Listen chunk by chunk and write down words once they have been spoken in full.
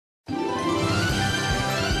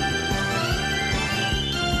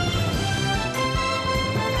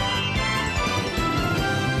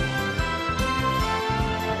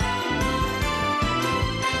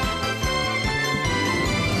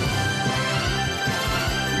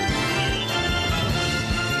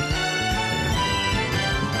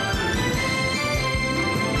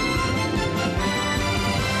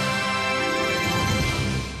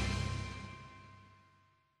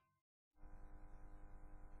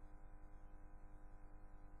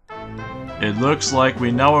It looks like we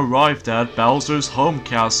now arrived at Bowser's home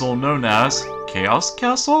castle known as Chaos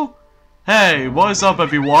Castle? Hey, what is up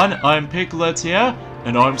everyone? I'm Piglet here,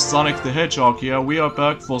 and I'm Sonic the Hedgehog here. We are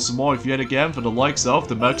back for some more yet again for the likes of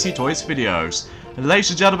the Merxy Toys videos. And ladies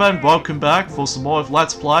and gentlemen, welcome back for some more of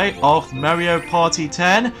Let's Play of Mario Party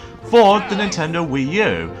 10 for the Nintendo Wii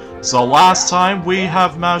U. So last time we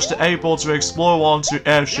have managed to explore onto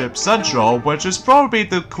Airship Central, which is probably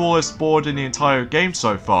the coolest board in the entire game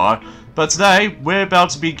so far. But today, we're about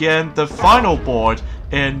to begin the final board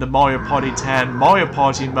in the Mario Party 10 Mario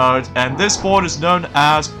Party mode, and this board is known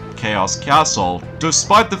as Chaos Castle.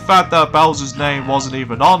 Despite the fact that Bowser's name wasn't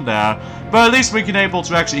even on there, but at least we can able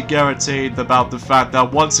to actually guarantee about the fact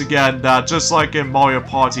that once again, that just like in Mario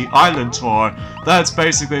Party Island Tour, that's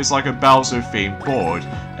basically it's like a Bowser themed board.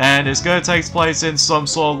 And it's going to take place in some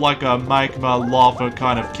sort of like a magma lava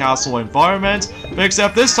kind of castle environment, but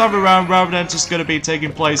except this time around, rather than just going to be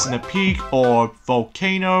taking place in a peak or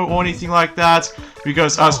volcano or anything like that,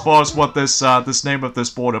 because as far as what this name of this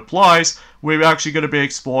board applies, we're actually going to be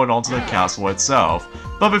exploring onto the castle itself.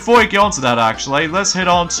 But before we get onto that actually, let's head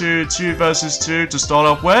on to 2 vs 2 to start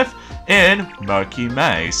off with in Murky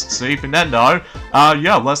Maze. So even then though,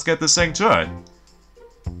 yeah, let's get this thing to it.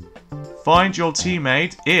 Find your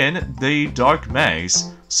teammate in the dark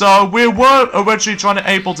maze. So we were originally trying to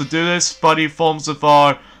able to do this, but in forms of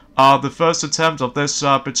our the first attempt of this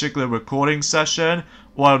particular recording session.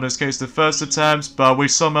 Well, in this case, the first attempt, but we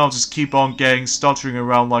somehow just keep on getting stuttering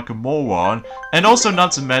around like a moron. And also,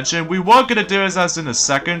 not to mention, we were gonna do this as in the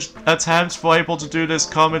second attempt for able to do this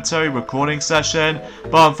commentary recording session,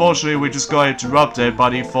 but unfortunately, we just got interrupted by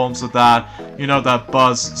the forms of that, you know, that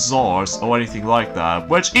buzz zors or anything like that.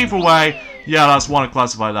 Which, either way, yeah, that's want to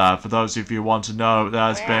classify that. For those of you who want to know,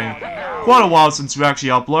 that has been quite a while since we actually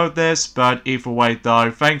uploaded this, but either way,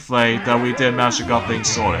 though, thankfully, that we did manage to get things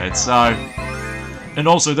sorted. So. And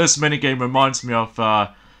also, this minigame reminds me of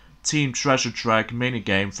Team Treasure Trek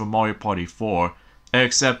minigame from Mario Party 4.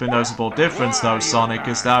 Except the notable difference though, Sonic,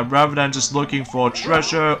 is that rather than just looking for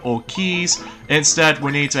treasure or keys, instead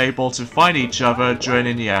we need to able to find each other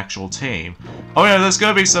joining the actual team. Oh yeah, there's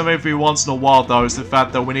gonna be some every once in a while though, is the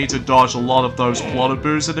fact that we need to dodge a lot of those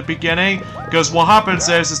Plotterboos at the beginning. Because what happens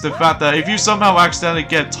is the fact that if you somehow accidentally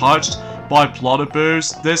get touched by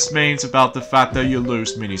Plotterboos, this means about the fact that you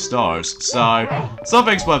lose mini stars. So,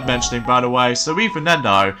 something's worth mentioning by the way. So even then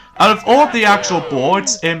though, out of all the actual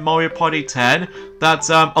boards in Mario Party 10, that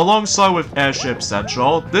alongside with Airship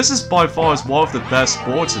Central, this is by far one of the best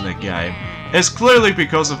boards in the game. It's clearly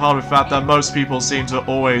because of how the fact that most people seem to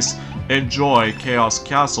always enjoy Chaos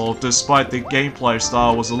Castle, despite the gameplay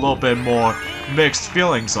style was a little bit more mixed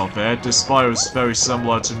feelings of it, despite it was very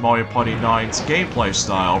similar to Mario Party 9's gameplay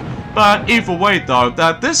style. But either way though,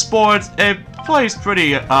 that this board, it plays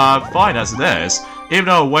pretty fine as it is. Even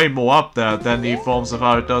though way more up there than the forms of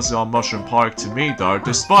how it does it on Mushroom Park to me though,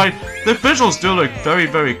 despite the visuals do look very,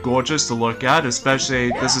 very gorgeous to look at, especially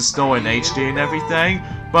this is still in HD and everything.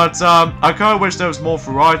 But I kinda wish there was more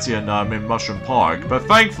variety in Mushroom Park. But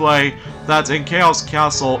thankfully, that in Chaos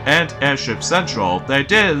Castle and Airship Central, they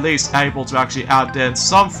did at least able to actually add in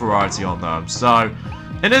some variety on them. So,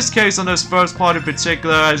 in this case, on this first part in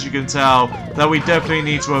particular, as you can tell, that we definitely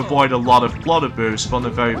need to avoid a lot of Plotterboos from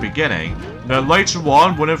the very beginning. Then later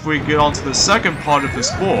on, whenever we get onto the second part of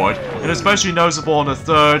this board, and especially noticeable on the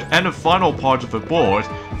third and the final part of the board,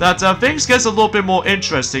 that things gets a little bit more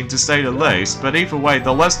interesting to say the least. But either way,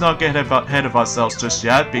 though, let's not get ahead of ourselves just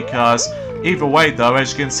yet, because either way though,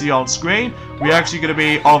 as you can see on screen, we're actually going to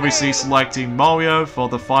be obviously selecting Mario for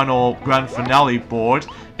the final grand finale board.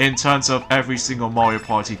 In terms of every single Mario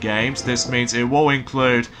Party games, this means it will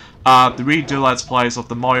include the redo Let's Plays of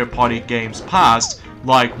the Mario Party games past,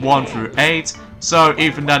 like 1 through 8. So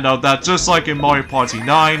even then though, that just like in Mario Party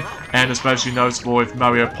 9, and especially notable with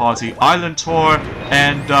Mario Party Island Tour,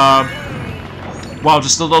 and well,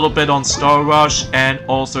 just a little bit on Star Rush, and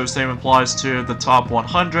also same applies to the Top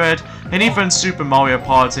 100, and even Super Mario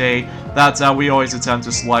Party, that we always attempt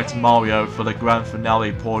to select Mario for the grand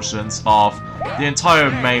finale portions of the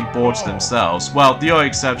entire main boards themselves. Well, the only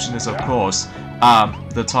exception is, of course,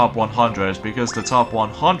 the Top 100, because the Top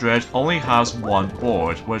 100 only has one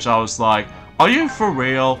board, which I was like, are you for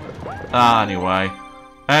real? Anyway.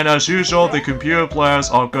 And as usual, the computer players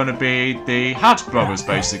are going to be the Hatch Brothers,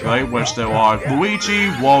 basically, which there are Luigi,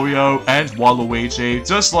 Wario, and Waluigi,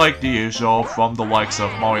 just like the usual from the likes of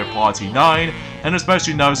Mario Party 9, and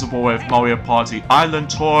especially noticeable with Mario Party Island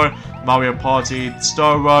Tour, Mario Party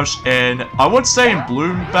Star Rush in, I would say in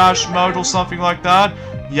Bloom Bash mode or something like that.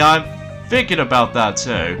 Yeah, I'm thinking about that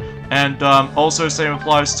too. And also same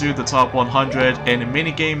applies to the top 100 in a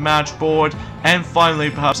minigame match board. And finally,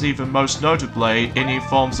 perhaps even most notably, any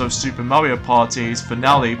forms of Super Mario Party's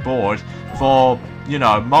finale board for, you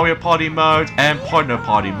know, Mario Party mode and Partner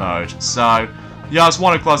Party mode. So, yeah, I just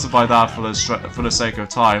want to classify that for the sake of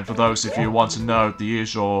time, for those of you who want to know the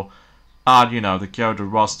usual, you know, the character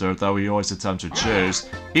roster that we always attempt to choose,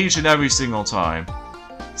 each and every single time.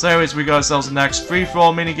 So anyways, we got ourselves the next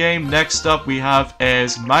free-for-all minigame. Next up we have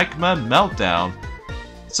is Magma Meltdown.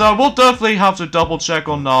 So we'll definitely have to double check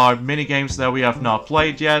on our minigames that we have not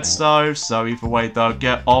played yet, so either way though,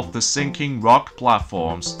 get off the sinking rock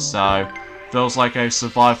platforms. So, feels like a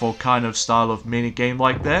survival kind of style of minigame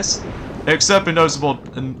like this. Except a noticeable,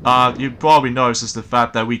 you probably notice is the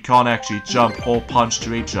fact that we can't actually jump or punch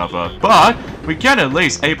to each other. But, we can at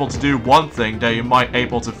least able to do one thing that you might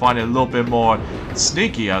able to find a little bit more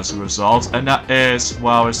sneaky as a result. And that is,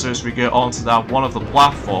 well, as soon as we get onto that one of the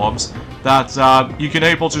platforms, that you can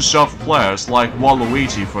able to shove players, like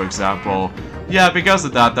Waluigi for example. Yeah, because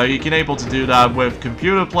of that though, you can able to do that with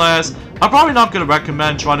computer players. I'm probably not going to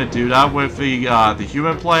recommend trying to do that with the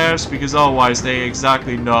human players, because otherwise they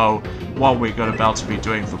exactly know what we're about to be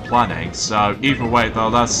doing for planning. So either way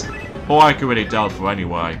though, that's all I can really doubt for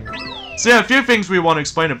anyway. So yeah, a few things we want to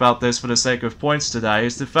explain about this for the sake of points today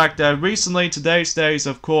is the fact that recently, today's day is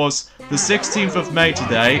of course the 16th of May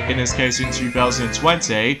today, in this case in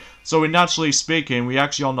 2020, so we're naturally speaking, we're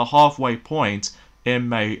actually on the halfway point in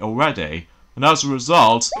May already. And as a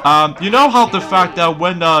result, you know how the fact that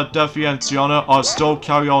when Defi and Tiana are still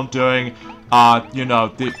carry on doing, you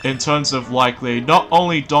know, in terms of likely not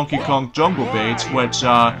only Donkey Kong Jungle Beat, which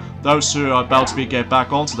those who are about to get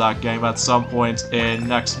back onto that game at some point in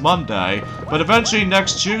next Monday, but eventually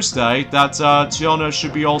next Tuesday, that Tiana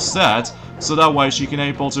should be all set, so that way she can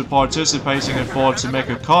able to participating and forward to make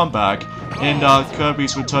a comeback in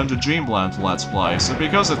Kirby's Return to Dreamland Let's Play. So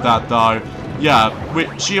because of that though,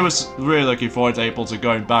 yeah, she was really looking forward to able to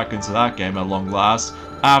going back into that game at long last,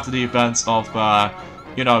 after the events of,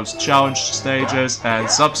 you know, challenge stages and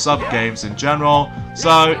sub games in general.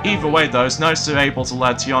 So either way though, it's nice to be able to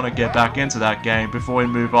let Tiana get back into that game before we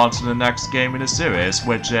move on to the next game in the series,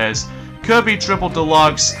 which is Kirby Triple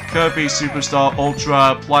Deluxe, Kirby Superstar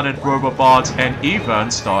Ultra, Planet Robobot, and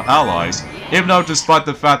even Star Allies. Even though despite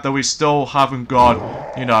the fact that we still haven't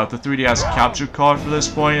got, you know, the 3DS capture card for this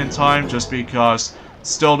point in time, just because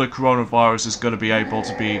still the coronavirus is going to be able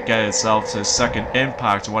to get itself to a second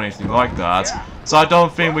impact or anything like that. So I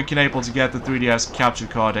don't think we can able to get the 3DS capture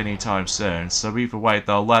card anytime soon. So either way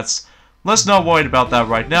though, let's not worry about that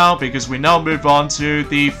right now, because we now move on to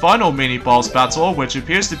the final mini boss battle, which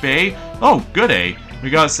appears to be, oh goody, we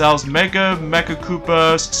got ourselves Mega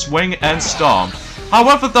Koopa's Swing and Stomp.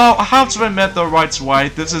 However though, I have to admit though right away,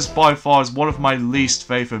 this is by far one of my least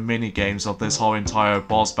favorite mini games of this whole entire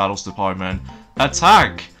boss battles department.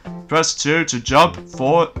 Attack! Press 2 to jump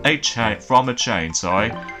for a from a chain,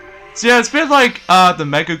 sorry. So yeah, it's a bit like the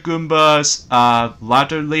Mega Goomba's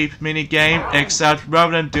ladder leap minigame, except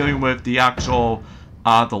rather than dealing with the actual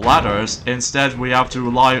the ladders, instead we have to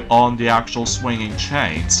rely on the actual swinging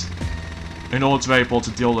chains in order to be able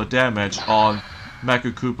to deal the damage on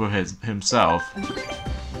Mega Koopa himself.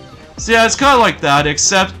 So yeah, it's kind of like that,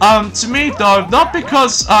 except, to me though, not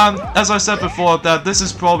because, as I said before, that this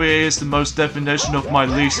is probably the most definition of my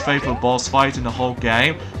least favorite boss fight in the whole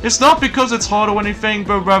game. It's not because it's hard or anything,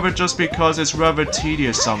 but rather just because it's rather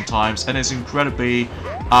tedious sometimes, and it's incredibly,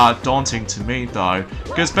 daunting to me though.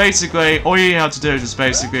 Because basically, all you have to do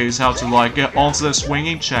is have to, like, get onto the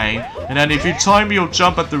swinging chain, and then if you time your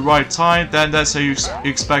jump at the right time, then that's how you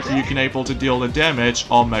expect that you can able to deal the damage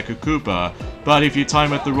on Mega Koopa. But if you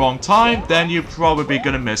time it the wrong time, then you're probably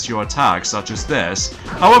gonna miss your attack, such as this.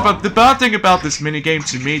 However, the bad thing about this minigame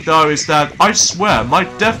to me though is that, I swear, my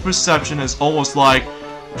depth perception is almost like,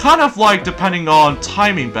 kind of like depending on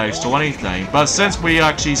timing based or anything, but since we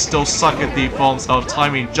actually still suck at the forms of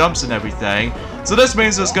timing jumps and everything, so this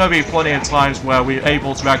means there's gonna be plenty of times where we're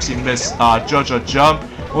able to actually judge a jump,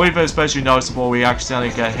 or even especially noticeable we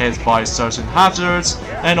accidentally get hit by certain hazards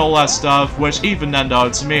and all that stuff, which even then though,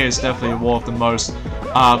 to me is definitely one of the most,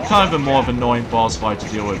 kind of a more of annoying boss fight to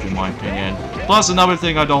deal with in my opinion. Plus another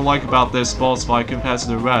thing I don't like about this boss fight compared to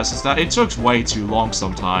the rest is that it took way too long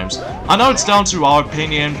sometimes. I know it's down to our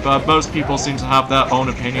opinion, but most people seem to have their own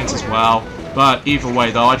opinions as well. But either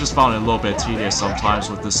way though, I just found it a little bit tedious sometimes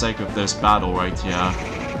with the sake of this battle right here.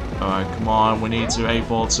 Alright, come on, we need to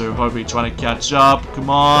able to hopefully try to catch up,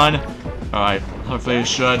 come on. Alright, hopefully it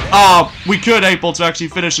should. Oh, we could able to actually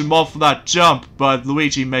finish him off for that jump, but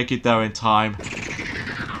Luigi make it there in time.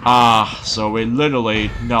 So we're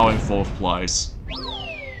literally now in 4th place.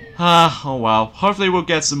 Oh well, hopefully we'll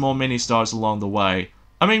get some more mini-stars along the way.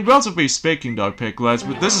 I mean, relatively speaking though, Picklets,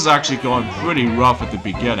 but this is actually going pretty rough at the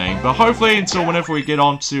beginning, but hopefully until whenever we get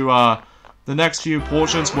on to, the next few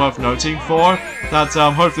portions worth noting for, that,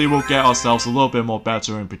 hopefully we'll get ourselves a little bit more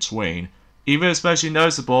better in between. Even especially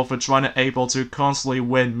noticeable for trying to able to constantly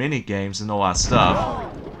win mini-games and all that stuff.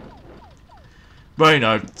 But, you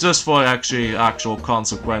know, just for actual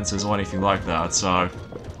consequences or anything like that, so...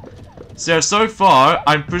 So far,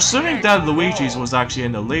 I'm presuming that Luigi's was actually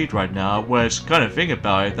in the lead right now, which, kind of think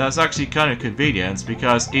about it, that's actually kind of convenient,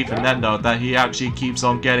 because even then though, that he actually keeps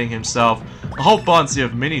on getting himself a whole bunch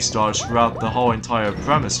of mini-stars throughout the whole entire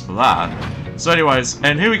premise for that. So anyways,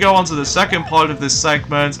 and here we go on to the second part of this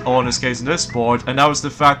segment, or in this case in this board, and that was the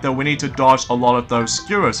fact that we need to dodge a lot of those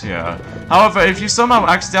skewers here. However, if you somehow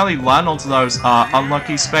accidentally land onto those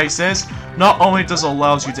unlucky spaces, not only does it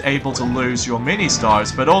allow you to able to lose your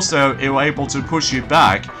mini-stars, but also it will able to push you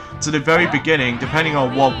back to the very beginning depending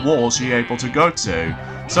on what walls you're able to go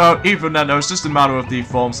to. So even then, it's just a matter of the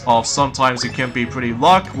forms of sometimes it can be pretty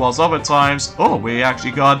luck, whilst other times, oh, we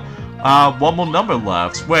actually got one more number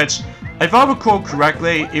left, which, if I recall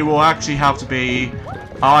correctly, it will actually have to be,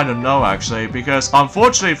 I don't know actually, because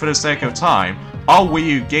unfortunately for the sake of time, our Wii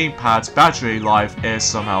U gamepad's battery life is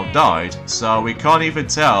somehow died, so we can't even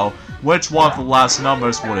tell which one of the last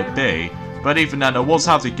numbers would it be. But even then, we'll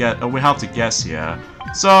have to guess here.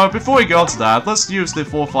 So before we go on to that, let's use the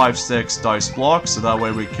 4, 5, 6 dice block, so that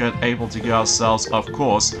way we could able to get ourselves, of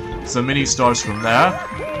course, some mini stars from there.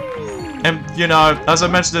 And, you know, as I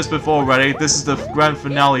mentioned this before already, this is the grand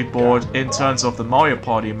finale board in terms of the Mario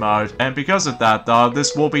Party mode, and because of that, though,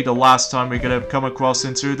 this will be the last time we're gonna come across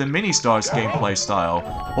into the mini-stars gameplay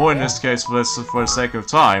style. Or in this case, for the sake of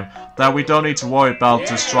time, that we don't need to worry about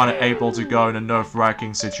just trying to able to go into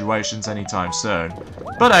nerve-wracking situations anytime soon.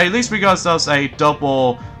 But at least we got ourselves a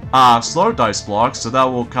double slow dice block, so that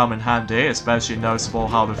will come in handy, especially noticeable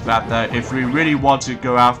how the fact that if we really want to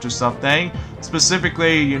go after something,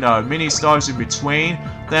 specifically, you know, mini stars in between,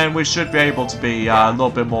 then we should be able to be a little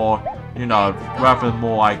bit more, you know, rather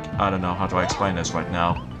more like, I don't know how do I explain this right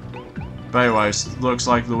now. But anyways, looks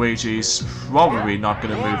like Luigi's probably not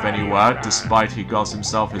going to move anywhere, despite he got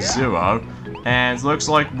himself a 0. And looks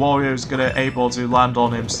like Wario's gonna able to land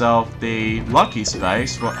on himself the lucky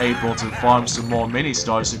space for able to farm some more mini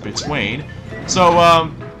stars in between.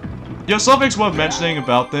 So, something's worth mentioning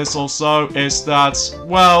about this also is that,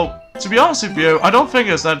 well, to be honest with you, I don't think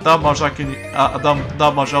there's that much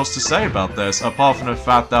that much else to say about this, apart from the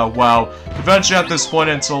fact that, well, eventually at this point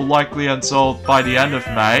until by the end of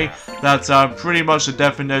May, that's pretty much the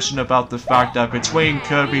definition about the fact that between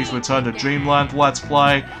Kirby's Return to Dreamland Let's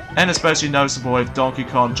Play, and especially noticeable with Donkey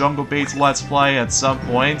Kong Jungle Beat Let's Play at some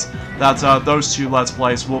point, that those two Let's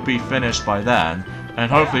Plays will be finished by then. And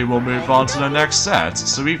hopefully we'll move on to the next set.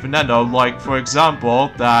 So even then though, like for example,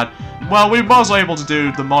 that, well, we was able to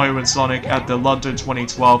do the Mario and Sonic at the London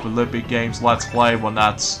 2012 Olympic Games Let's Play when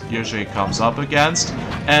that usually comes up against.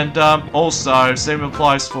 And also, same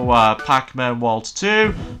applies for Pac-Man World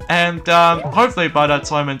 2. And hopefully by that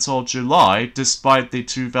time until July, despite the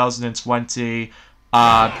 2020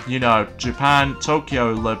 you know, Japan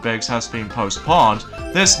Tokyo Olympics has been postponed.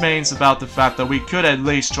 This means about the fact that we could at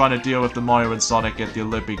least try to deal with the Mario and Sonic at the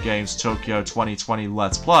Olympic Games Tokyo 2020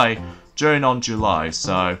 Let's Play during on July.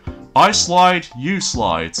 So, I slide, you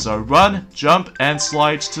slide. So run, jump, and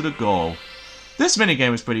slide to the goal. This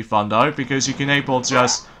minigame is pretty fun though, because you can able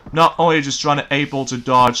just, not only just trying to able to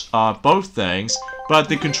dodge both things, but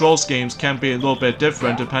the control schemes can be a little bit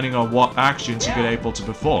different depending on what actions you get able to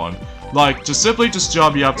perform. Like, to simply just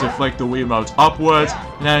jump, you have to flick the Wiimote upwards,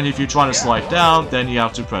 and then if you're trying to slide down, then you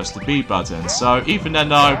have to press the B button. So even then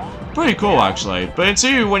though, pretty cool actually. But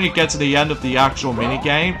until when you get to the end of the actual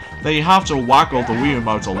minigame, then you have to waggle the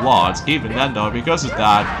Wiimote a lot. Even then though, because of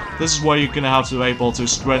that, this is where you're gonna have to able to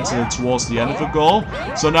sprint towards the end of the goal.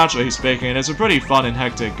 So naturally speaking, it's a pretty fun and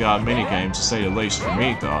hectic minigame to say the least for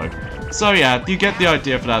me though. So yeah, you get the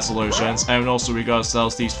idea for that solutions, and also we got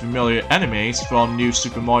ourselves these familiar enemies from New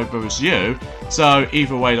Super Mario Bros. U, so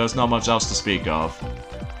either way there's not much else to speak of.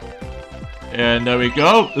 And there we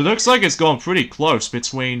go, it looks like it's gone pretty close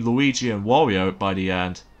between Luigi and Wario by the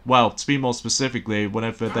end. Well, to be more specifically,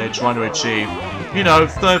 whenever they're trying to achieve, you know,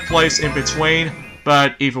 3rd place in between,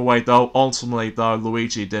 but either way though, ultimately though,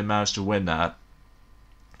 Luigi did manage to win that.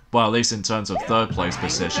 Well, at least in terms of 3rd place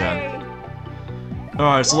position.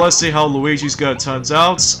 Alright, so let's see how Luigi's go turns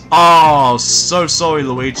out. Oh, so sorry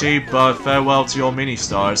Luigi, but farewell to your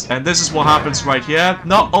mini-stars. And this is what happens right here.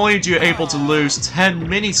 Not only do you able to lose 10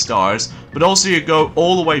 mini-stars, but also you go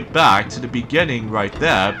all the way back to the beginning right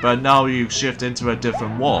there, but now you shift into a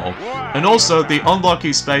different wall. And also, the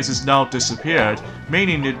unlucky space has now disappeared,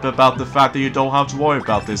 meaning about the fact that you don't have to worry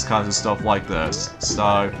about this kind of stuff like this.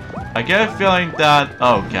 So, I get a feeling that,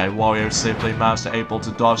 okay, Wario simply managed to able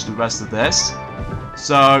to dodge the rest of this.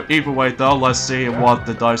 So, either way though, let's see what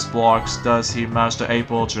the dice blocks does he manage to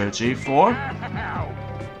able to achieve for.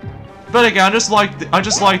 But again, I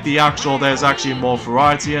just like the actual, there's actually more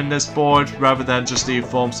variety in this board, rather than just the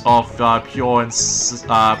forms of pure and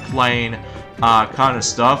plain kind of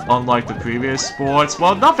stuff, unlike the previous boards.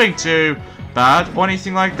 Well, nothing too bad or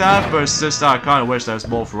anything like that, but it's just that I kind of wish there was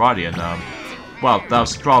more variety in them. Well, that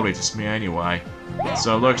was probably just me anyway.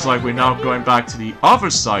 So it looks like we're now going back to the other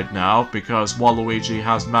side now, because Waluigi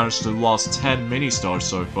has managed to lose 10 mini-stars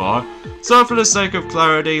so far. So for the sake of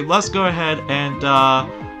clarity, let's go ahead and,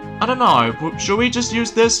 I don't know, should we just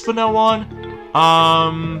use this for now on?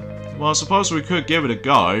 Well, I suppose we could give it a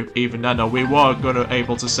go, even though we were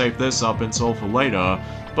able to save this up until for later.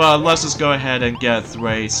 But let's just go ahead and get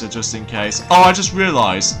 3, so just in case. Oh, I just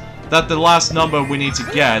realized that the last number we need to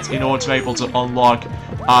get in order to be able to unlock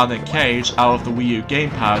the cage out of the Wii U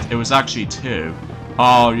gamepad, it was actually 2.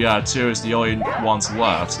 Oh yeah, 2 is the only ones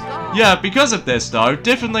left. Yeah, because of this though,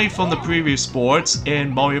 differently from the previous sports in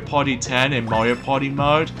Mario Party 10 and Mario Party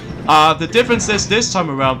mode, the difference is this time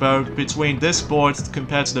around though, between this board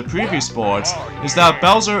compared to the previous boards, is that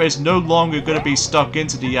Bowser is no longer going to be stuck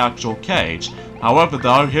into the actual cage. However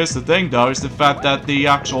though, here's the thing though, is the fact that the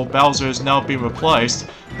actual Bowser is now being replaced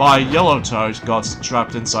by Yellow Toad got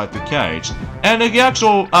trapped inside the cage. And the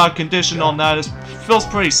actual condition on that feels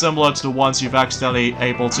pretty similar to the ones you've accidentally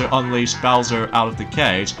able to unleash Bowser out of the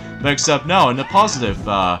cage, but except now in the positive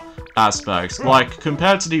aspects. Like,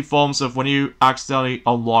 compared to the forms of when you accidentally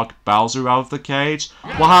unlock Bowser out of the cage,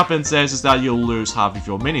 what happens is that you'll lose half of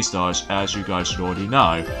your mini-stars, as you guys should already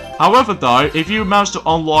know. However though, if you manage to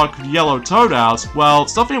unlock Yellow Toad out, well,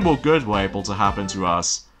 something will good will able to happen to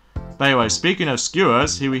us. But anyway, speaking of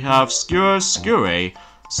skewers, here we have Skewer Skewery.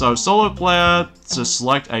 So solo player to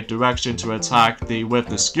select a direction to attack with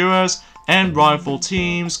the skewers, and rival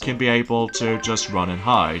teams can be able to just run and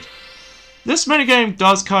hide. This minigame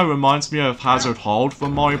does kind of reminds me of Hazard Hold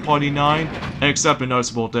from Mario Party 9, except the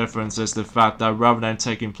notable difference is the fact that rather than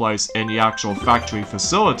taking place in the actual factory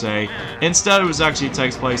facility, instead it actually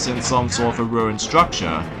takes place in some sort of a ruined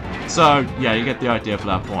structure. So yeah, you get the idea for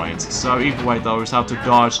that point. So either way though, we just have to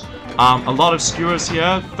dodge a lot of skewers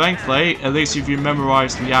here. Thankfully, at least if you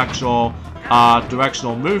memorize the actual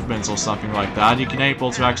directional movements or something like that, you can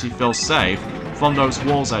able to actually feel safe from those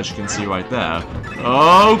walls, as you can see right there.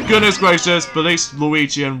 Oh goodness gracious, but at least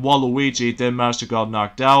Luigi and Waluigi did manage to get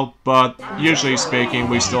knocked out, but usually speaking,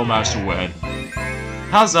 we still managed to win.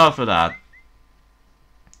 How's that for that?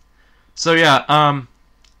 So yeah,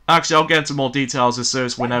 actually I'll get into more details as soon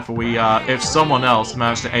as whenever we, if someone else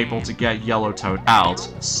managed to able to get Yellow Toad out,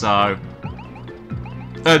 so...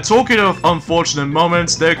 talking of unfortunate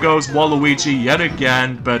moments, there goes Waluigi yet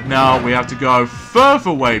again, but now we have to go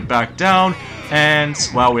further way back down, and,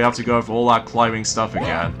 well, we have to go for all that climbing stuff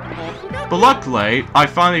again. But luckily, I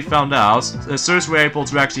finally found out, as soon as we're able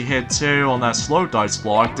to actually hit 2 on that slow dice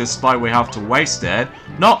block, despite we have to waste it,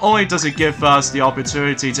 not only does it give us the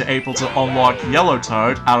opportunity to able to unlock Yellow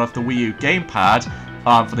Toad out of the Wii U gamepad,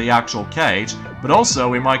 for the actual cage, but also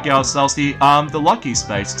we might get ourselves the lucky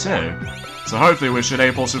space too. So hopefully we should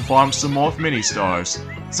able to farm some more mini-stars.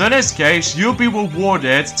 So in this case, you'll be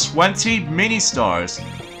rewarded 20 mini-stars.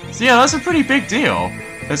 So yeah, that's a pretty big deal.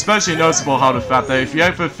 Especially noticeable how the fact that if you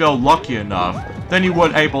ever feel lucky enough, then you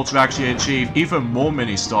would able to actually achieve even more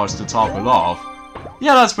mini-stars to top it off.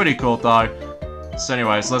 Yeah, that's pretty cool though. So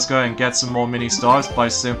anyways, let's go and get some more mini-stars by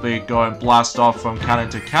simply going blast off from cannon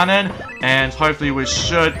to cannon, and hopefully we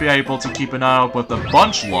should be able to keep an eye out with the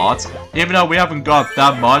bunch lot, even though we haven't got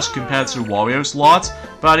that much compared to Wario's lot,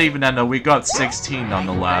 but even then though we got 16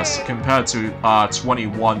 nonetheless, compared to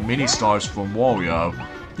 21 mini-stars from Wario.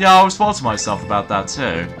 Yeah, I was faulting myself about that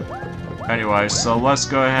too. Anyway, so let's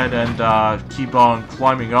go ahead and keep on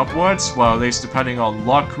climbing upwards, well at least depending on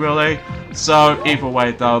luck really. So either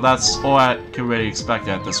way though, that's all I can really expect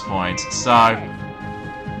at this point, so...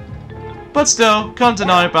 But still, can't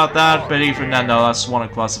deny about that, but even then though, I just want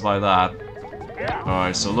to classify that.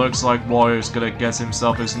 Alright, so looks like Wario's gonna get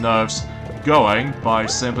himself his nerves going by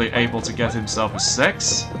simply able to get himself a 6.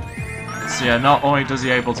 So yeah, not only does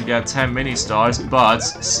he able to get 10 mini-stars, but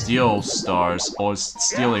steal stars, or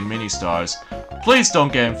stealing mini-stars. Please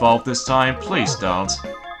don't get involved this time, please don't.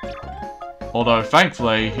 Although,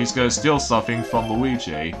 thankfully, he's gonna steal something from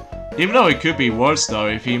Luigi. Even though it could be worse though,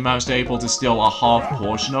 if he managed to able to steal a half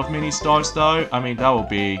portion of mini stars though, I mean that would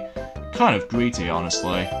be kind of greedy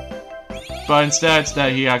honestly. But instead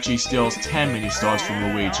that he actually steals 10 mini stars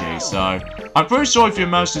from Luigi, so I'm pretty sure if you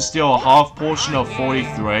manage to steal a half portion of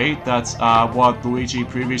 43, that's what Luigi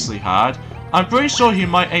previously had, I'm pretty sure he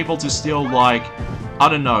might able to steal like, I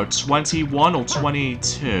don't know, 21 or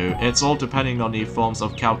 22. It's all depending on the forms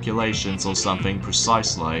of calculations or something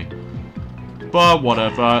precisely. But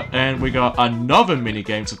whatever, and we got another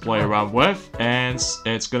minigame to play around with, and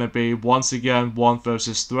it's gonna be once again 1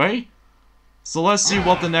 versus 3. So let's see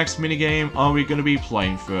what the next minigame are we gonna be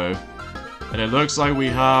playing through. And it looks like we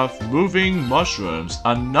have Moving Mushrooms,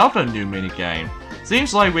 another new minigame.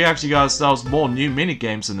 Seems like we actually got ourselves more new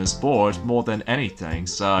minigames in this board more than anything,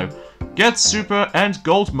 so get Super and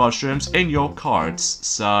Gold Mushrooms in your cards.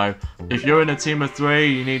 So if you're in a team of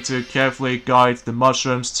 3, you need to carefully guide the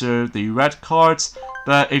mushrooms to the red cards.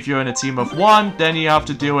 But if you're in a team of 1, then you have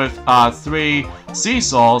to deal with 3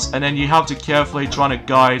 seesaws, and then you have to carefully try to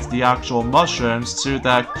guide the actual mushrooms to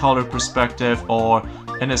that color perspective, or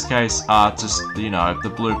in this case, just, you know, the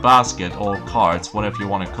blue basket or cards, whatever you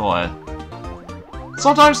want to call it.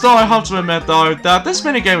 Sometimes though I have to admit though that this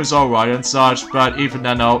minigame is alright and such, but even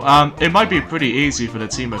then though, it might be pretty easy for the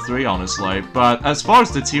team of 3 honestly, but as far as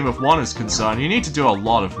the team of 1 is concerned, you need to do a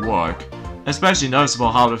lot of work. Especially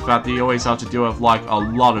noticeable how the fact that you always have to deal with like a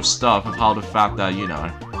lot of stuff of how the fact that, you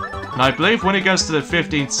know. And I believe when it gets to the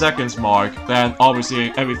 15 seconds mark, then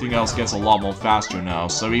obviously everything else gets a lot more faster now,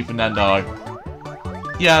 so even then though,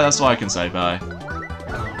 yeah, that's all I can say, bye.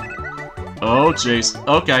 Oh jeez,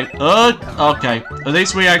 okay, okay, at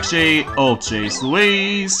least we actually, oh jeez,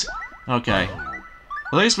 Louise, okay.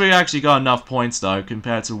 At least we actually got enough points though,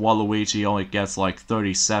 compared to Waluigi only gets like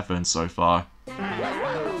 37 so far.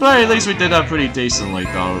 But at least we did that pretty decently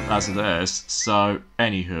though, as it is, so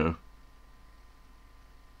anywho.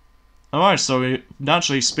 Alright, so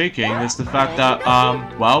naturally speaking, it's the fact that,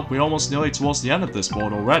 well, we're almost nearly towards the end of this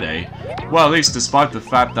board already. Well, at least despite the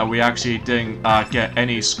fact that we actually didn't get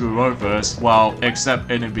any screw-overs, well,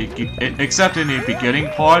 except in the beginning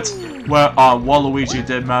part, where Waluigi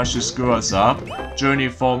did manage to screw us up, during the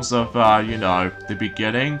forms of, you know, the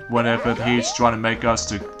beginning, whenever he's trying to make us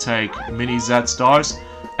to take mini Z stars.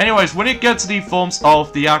 Anyways, when it gets to the forms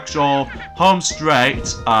of the actual home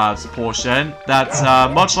straight portion, that's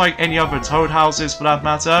much like any other Toad houses for that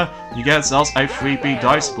matter, you get yourselves a freebie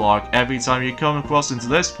dice block every time you come across into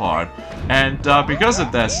this part. And because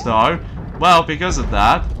of this though, well, because of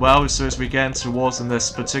that, well, as soon as we get towards in this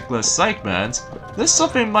particular segment, this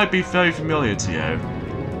something might be very familiar to you.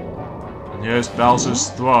 And here's Bowser's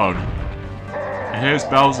throne. And here's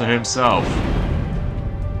Bowser himself.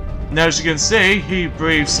 Now, as you can see, he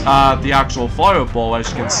breathes the actual fireball, as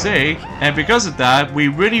you can see, and because of that, we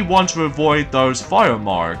really want to avoid those fire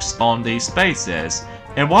marks on these spaces.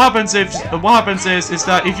 And what happens is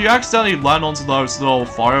that if you accidentally land onto those little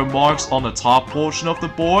fire marks on the top portion of the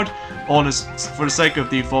board, for the sake of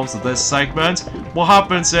the forms of this segment, what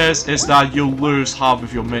happens is that you lose half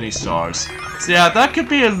of your mini stars. So yeah, that could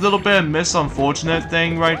be a little bit of a misunfortunate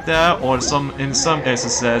thing right there, or in some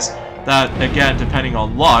instances. That, again, depending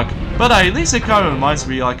on luck, but at least it kind of reminds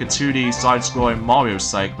me like a 2D side-scrolling Mario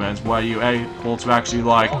segment where you're able to actually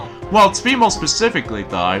like, well, to be more specifically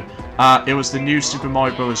though, it was the New Super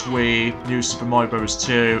Mario Bros. Wii, New Super Mario Bros.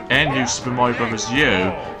 2, and New Super Mario Bros.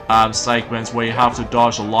 U segments where you have to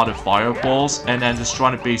dodge a lot of fireballs and then just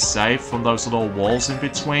trying to be safe from those little walls in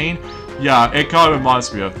between. Yeah, it kind of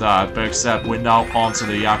reminds me of that, but except we're now onto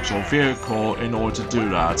the actual vehicle in order to do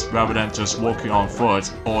that, rather than just walking on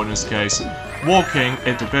foot, or in this case, walking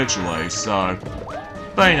individually, so.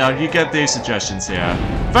 But you know, you get these suggestions here.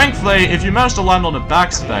 Thankfully, if you manage to land on the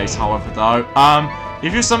backspace, however though,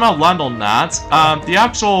 if you somehow land on that, the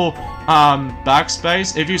actual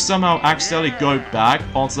backspace, if you somehow accidentally go back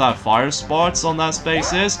onto that fire spots on that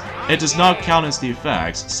spaces, it does not count as the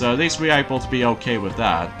effect, so at least we're able to be okay with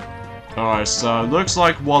that. Alright, so looks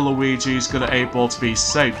like Waluigi's gonna able to be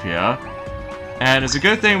safe here. And it's a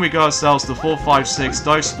good thing we got ourselves the 4, 5, 6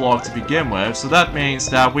 dice block to begin with, so that means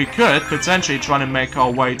that we could potentially try to make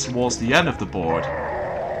our way towards the end of the board.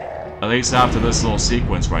 At least after this little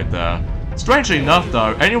sequence right there. Strangely enough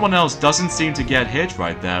though, anyone else doesn't seem to get hit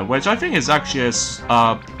right there, which I think is actually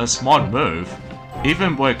a smart move.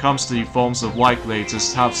 Even when it comes to the forms of likely to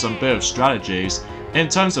have some bit of strategies, in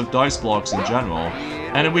terms of dice blocks in general.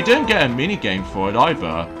 And we didn't get a minigame for it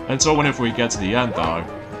either, until whenever we get to the end though.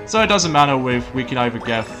 So it doesn't matter if we can either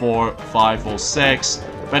get 4, 5 or 6,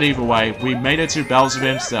 But either way, we made it to Bowser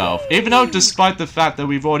himself. Even though despite the fact that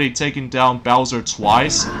we've already taken down Bowser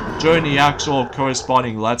twice during the actual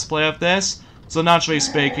corresponding Let's Play of this, so naturally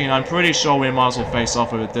speaking, I'm pretty sure we might as well face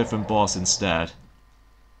off with a different boss instead.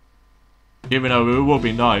 Even though it will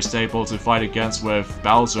be nice to be able to fight against with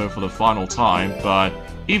Bowser for the final time, but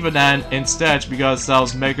even then, instead, because that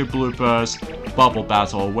was Mega Blooper's Bubble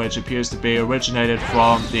Battle, which appears to be originated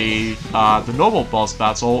from the normal boss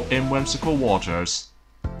battle in Whimsical Waters.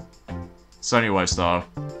 So anyways though,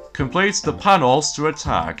 completes the panels to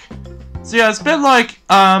attack. So yeah, it's a bit like,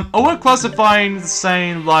 I would classify the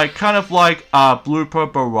same, like, kind of like a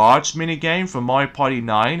Blooper Barrage minigame from Mario Party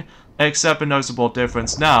 9, except a noticeable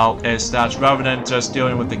difference now is that rather than just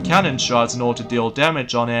dealing with the cannon shots in order to deal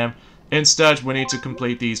damage on him, instead we need to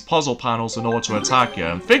complete these puzzle panels in order to attack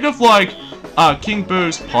him. Think of like King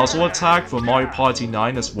Boo's puzzle attack from Mario Party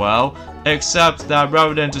 9 as well, except that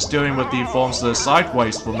rather than just dealing with the forms of the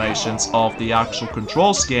sideways formations of the actual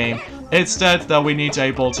control scheme, instead that we need to be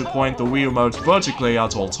able to point the Wii Remote vertically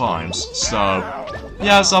at all times. So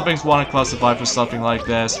yeah, some things want to classify for something like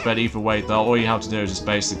this, but either way though, all you have to do is just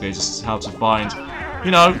basically just have to find,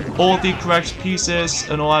 you know, all the correct pieces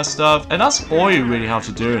and all that stuff, and that's all you really have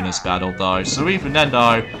to do in this battle though. So even then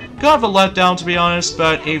though, kind of a letdown to be honest,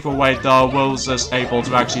 but either way though, we're just able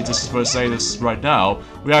to actually just say this right now,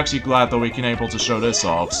 we're actually glad that we can able to show this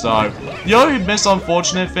off. So the only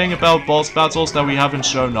misunfortunate thing about boss battles that we haven't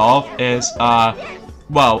shown off is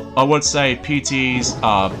well, I would say PT's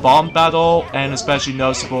bomb battle, and especially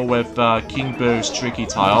noticeable with King Boo's tricky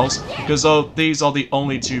tiles, because these are the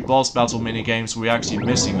only two boss battle minigames we're actually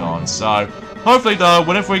missing on. So hopefully though,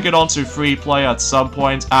 whenever we get onto free play at some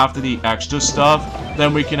point after the extra stuff,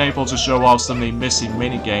 then we can able to show off some of the missing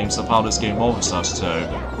minigames of how this game offers us to.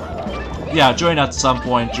 Yeah, at some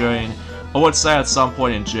point during, I would say at some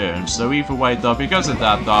point in June. So either way though, because of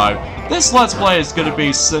that though, this Let's Play is going to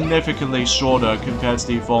be significantly shorter compared to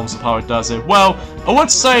the forms of how it does it. Well, I would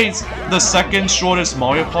say it's the second shortest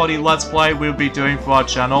Mario Party Let's Play we'll be doing for our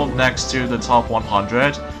channel, next to the top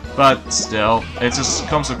 100. But still, it just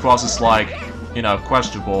comes across as like, you know,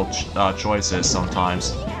 questionable choices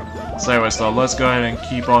sometimes. So anyways though, let's go ahead and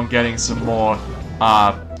keep on getting some more,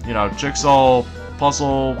 you know, jigsaw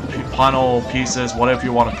puzzle panel pieces, whatever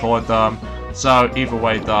you want to call it them. So either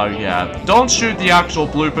way though, yeah, don't shoot the actual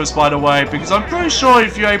bloopers by the way, because I'm pretty sure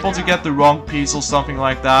if you're able to get the wrong piece or something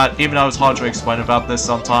like that, even though it's hard to explain about this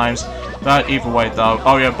sometimes, but either way though,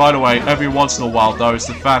 oh yeah, by the way, every once in a while though, it's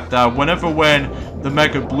the fact that whenever when the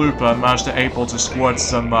Mega Blooper managed to able to squirt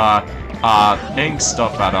some ink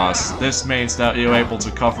stuff at us, this means that you're able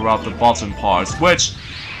to cover up the bottom parts, which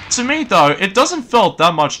to me though, it doesn't feel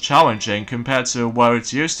that much challenging compared to where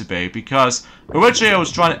it used to be, because originally I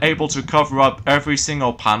was able to cover up every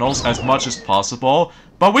single panels as much as possible,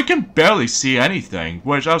 but we can barely see anything,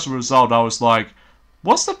 which as a result I was like,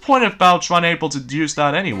 what's the point about trying able to use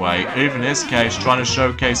that anyway, even in this case trying to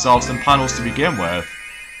showcase off some panels to begin with.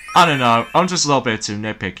 I don't know, I'm just a little bit too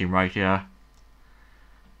nitpicking right here.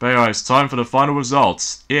 But anyways, time for the final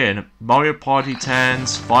results in Mario Party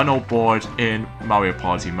 10's final board in Mario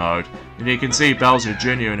Party mode. And you can see Bowser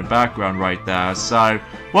Jr. in the background right there. So,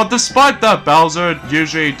 well, despite that, Bowser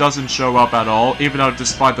usually doesn't show up at all, even though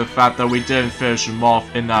despite the fact that we didn't finish him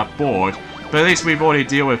off in that board. But at least we've already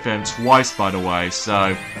dealt with him twice, by the way.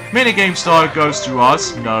 So, minigame star goes to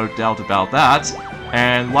us, no doubt about that.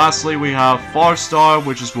 And lastly, we have 5 star,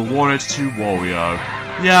 which is rewarded to Wario.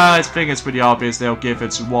 Yeah, I think it's pretty obvious they'll give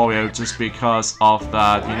it to Wario just because of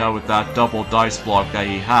that, you know, with that double dice block that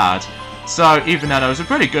he had. So even then, it was a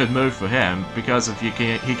pretty good move for him, because if he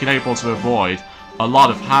can able to avoid a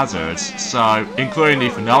lot of hazards, so including the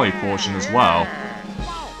finale portion as well.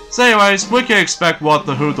 So anyways, we can expect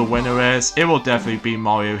who the winner is. It will definitely be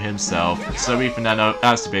Mario himself, so even then, it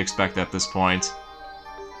has to be expected at this point.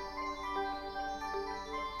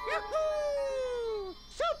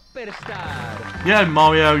 Yeah,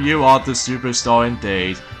 Mario, you are the superstar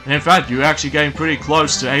indeed. And in fact, you're actually getting pretty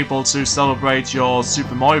close to able to celebrate your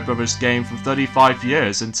Super Mario Bros. Game for 35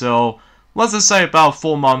 years until, let's just say, about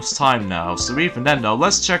 4 months' time now. So even then though,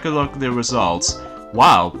 let's check a look at the results.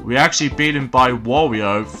 Wow, we actually beat him by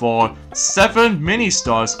Wario for 7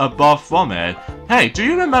 mini-stars above from it. Hey, do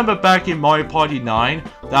you remember back in Mario Party 9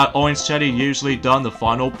 that Orange Teddy usually done the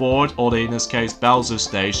final board, or in this case Bowser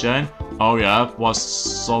Station? Oh yeah, was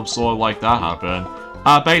some sort of like that happen.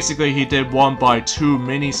 Basically he did 1 by 2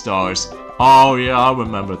 mini-stars. Oh yeah, I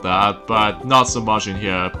remember that, but not so much in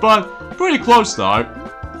here. But pretty close though.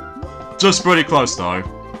 Just pretty close though.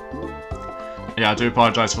 Yeah, I do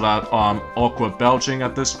apologize for that awkward belching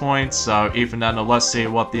at this point. So even then, let's see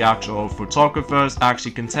what the actual photographers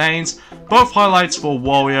actually contains. Both highlights for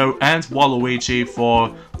Wario and Waluigi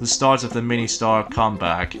for the start of the Mini-Star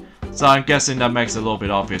comeback. So I'm guessing that makes it a little bit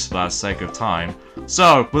obvious for the sake of time.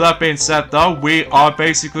 So, with that being said though, we are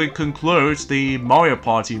basically conclude the Mario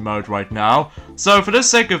Party mode right now. So for the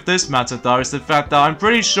sake of this matter though, is the fact that I'm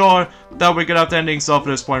pretty sure that we're gonna have the endings off at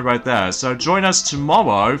this point right there. So join us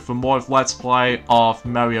tomorrow for more of Let's Play of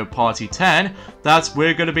Mario Party 10. That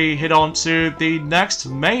we're gonna be hit on to the next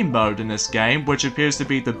main mode in this game, which appears to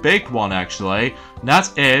be the big one actually. And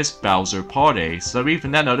that is Bowser Party. So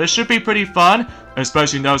even then though, this should be pretty fun,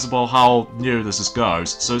 especially noticeable how new this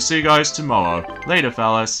goes. So see you guys tomorrow. Later,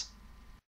 fellas.